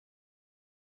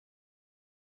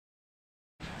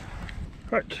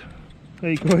Right, how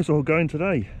you guys all going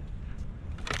today?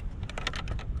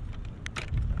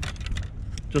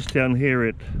 Just down here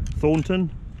at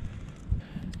Thornton.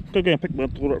 Go and pick my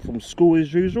daughter up from school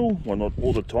as usual. Well, not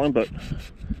all the time, but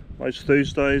most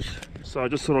Thursdays. So I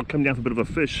just thought I'd come down for a bit of a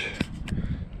fish.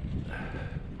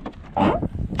 Right,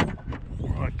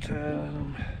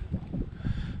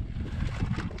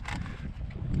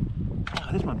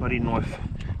 there's my buddy knife.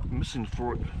 I'm missing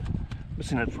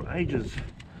it for ages.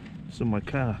 It's in my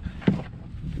car.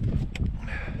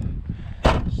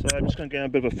 So I'm just going to get a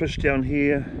bit of a fish down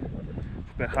here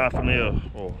for about half an hour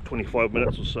or 25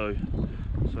 minutes or so.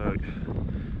 So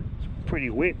it's pretty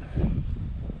wet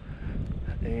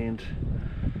and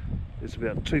there's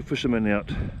about 2 fishermen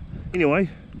out. Anyway,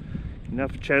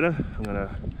 enough chatter. I'm going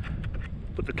to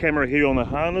put the camera here on the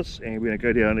harness and we're going to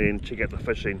go down there and check out the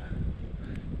fishing.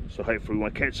 So hopefully we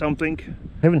might catch something.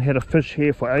 I haven't had a fish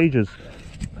here for ages,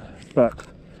 but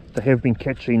they have been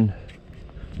catching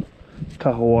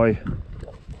kahawai.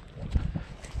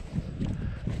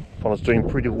 Fella's doing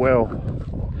pretty well.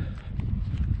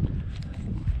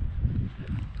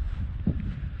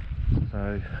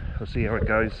 So we'll see how it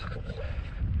goes.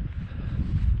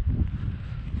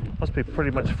 Must be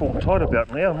pretty much full tide about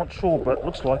now, I'm not sure, but it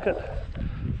looks like it.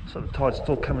 So the tide's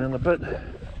still coming in a bit.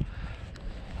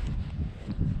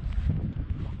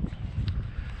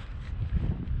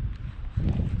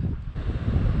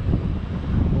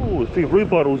 Oh, a few blue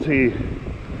bottles here.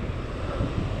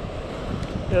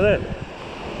 Look at that.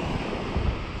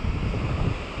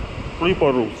 Blue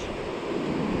bottles.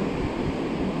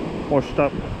 Washed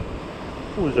up.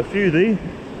 Oh, there's a few there.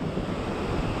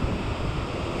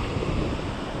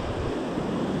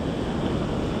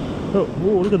 Oh,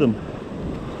 look at them.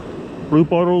 Blue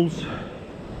bottles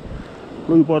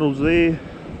there.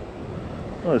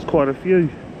 Oh, there's quite a few.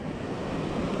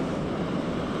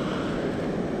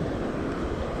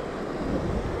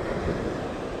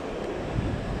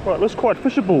 Right, looks quite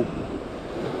fishable.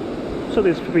 So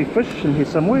there's probably fish in here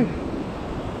somewhere.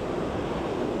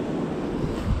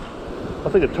 I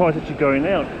think the tide's actually going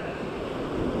out.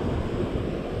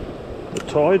 The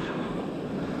tide.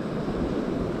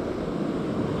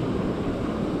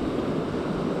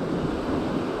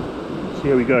 So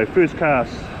here we go, first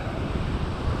cast.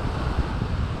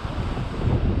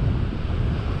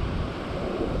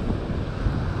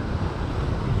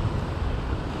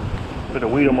 Bit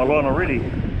of weed on my line already.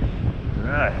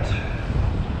 Right.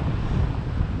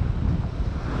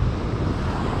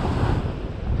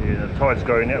 Yeah, the tide's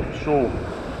going out for sure.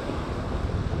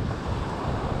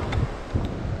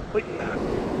 Wait.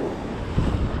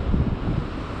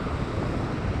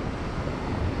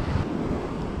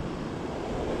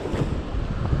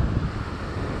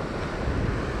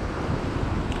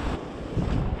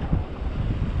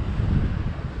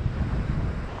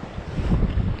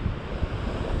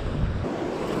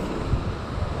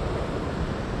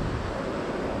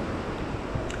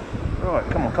 Right,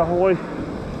 come on, kahawai.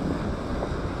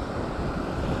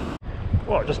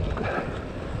 Right, just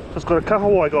got a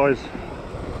kahawai, guys.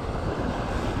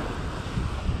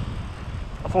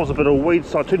 I thought it was a bit of weed,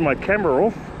 so I turned my camera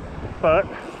off. But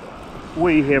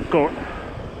we have got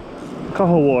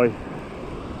kahawai.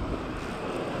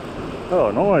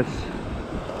 Oh, nice.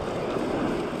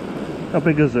 How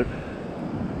big is it?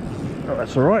 Oh,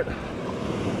 that's all right.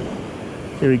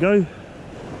 Here we go.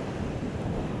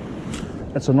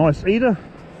 That's a nice eater.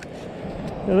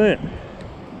 Look at that.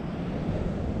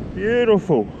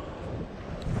 Beautiful.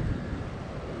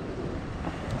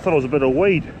 I thought it was a bit of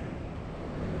weed.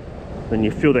 Then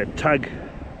you feel that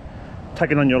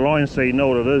tugging on your line so you know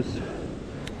what it is.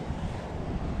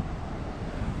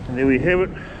 And there we have it.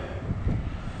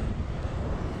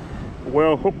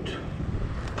 Well hooked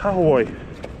kahawai.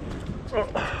 Oh.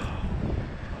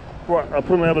 Right, I'll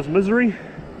put him out of his misery.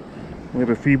 We have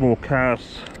a few more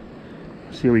casts.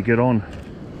 See how we get on.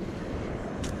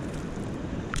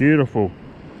 Beautiful.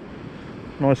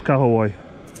 Nice kahawai.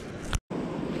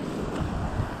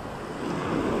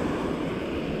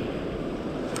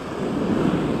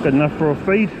 Good enough for a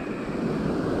feed.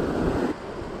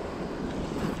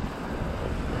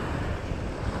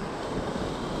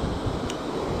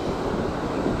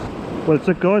 Well, that's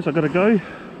it, guys. I gotta go.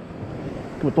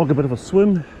 Give my dog a bit of a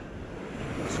swim.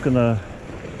 Just gonna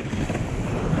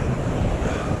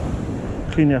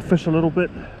clean our fish a little bit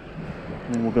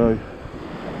and then we'll go.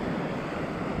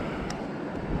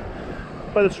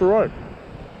 But it's alright.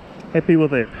 Happy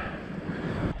with that.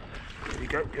 There you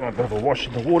go, give a bit of a wash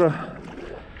in the water.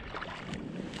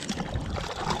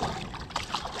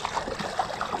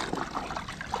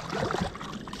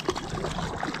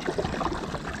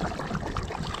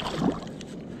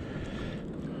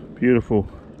 Beautiful.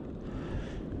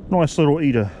 Nice little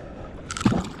eater.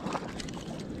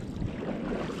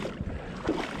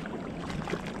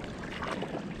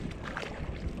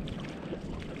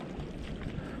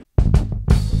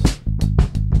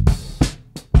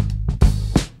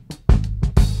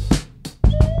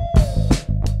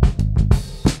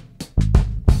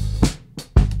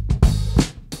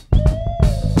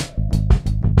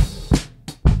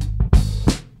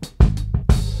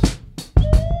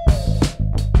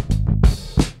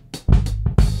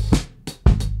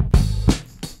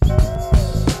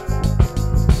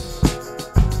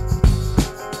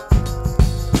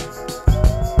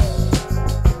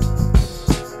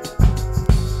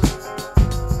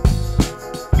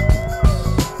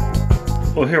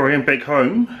 Well, here I am back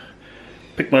home.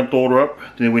 Picked my daughter up,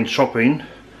 then went shopping.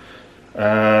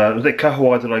 That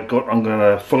kahawai that I got, I'm going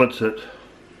to fillet it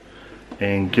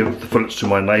and give the fillets to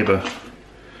my neighbour.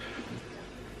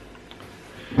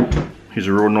 He's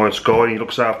a real nice guy. He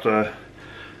looks after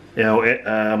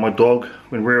my dog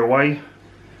when we're away.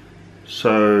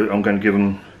 So I'm going to give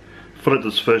him, fillet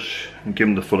this fish and give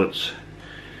him the fillets.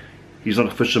 He's not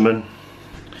a fisherman,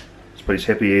 but he's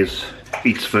happy as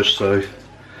eats fish, so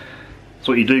that's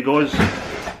what you do, guys.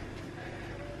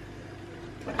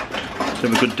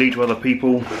 Have a good deed to other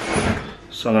people.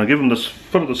 So I'm going to give him this,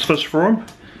 fillet this fish for him,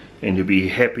 and he'll be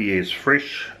happy as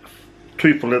fresh.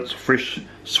 2 fillets, fresh,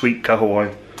 sweet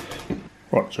kahawai.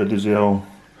 Right, so there's our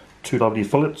 2 lovely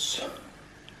fillets,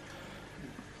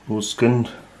 all skinned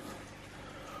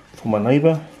for my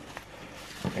neighbour.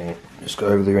 And just go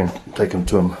over there and take them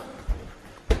to him.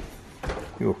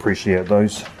 You'll appreciate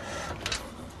those.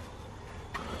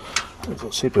 As I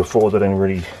said before, they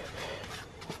didn't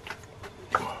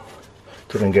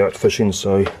go out fishing,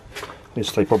 so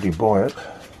yes, they probably buy it.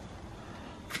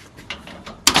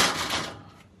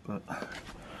 But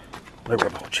no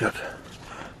rubber chuck.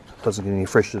 Doesn't get any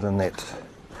fresher than that.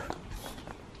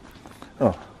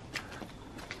 Oh,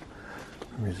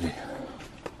 where is he?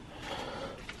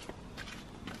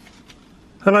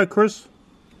 Hello, Chris.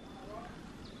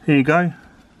 Here you go.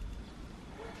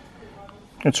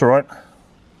 That's all right.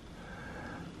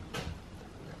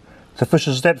 The fish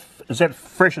is that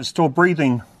fresh? It's still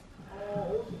breathing.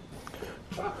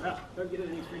 Don't get it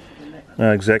any fresher than that.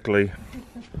 No, exactly.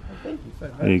 Thank you so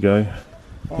much. There you go.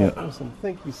 Oh, yeah. Awesome.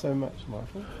 Thank you so much,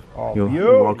 Michael. Oh,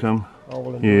 you're welcome. I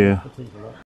will enjoy yeah. the tea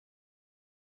tonight.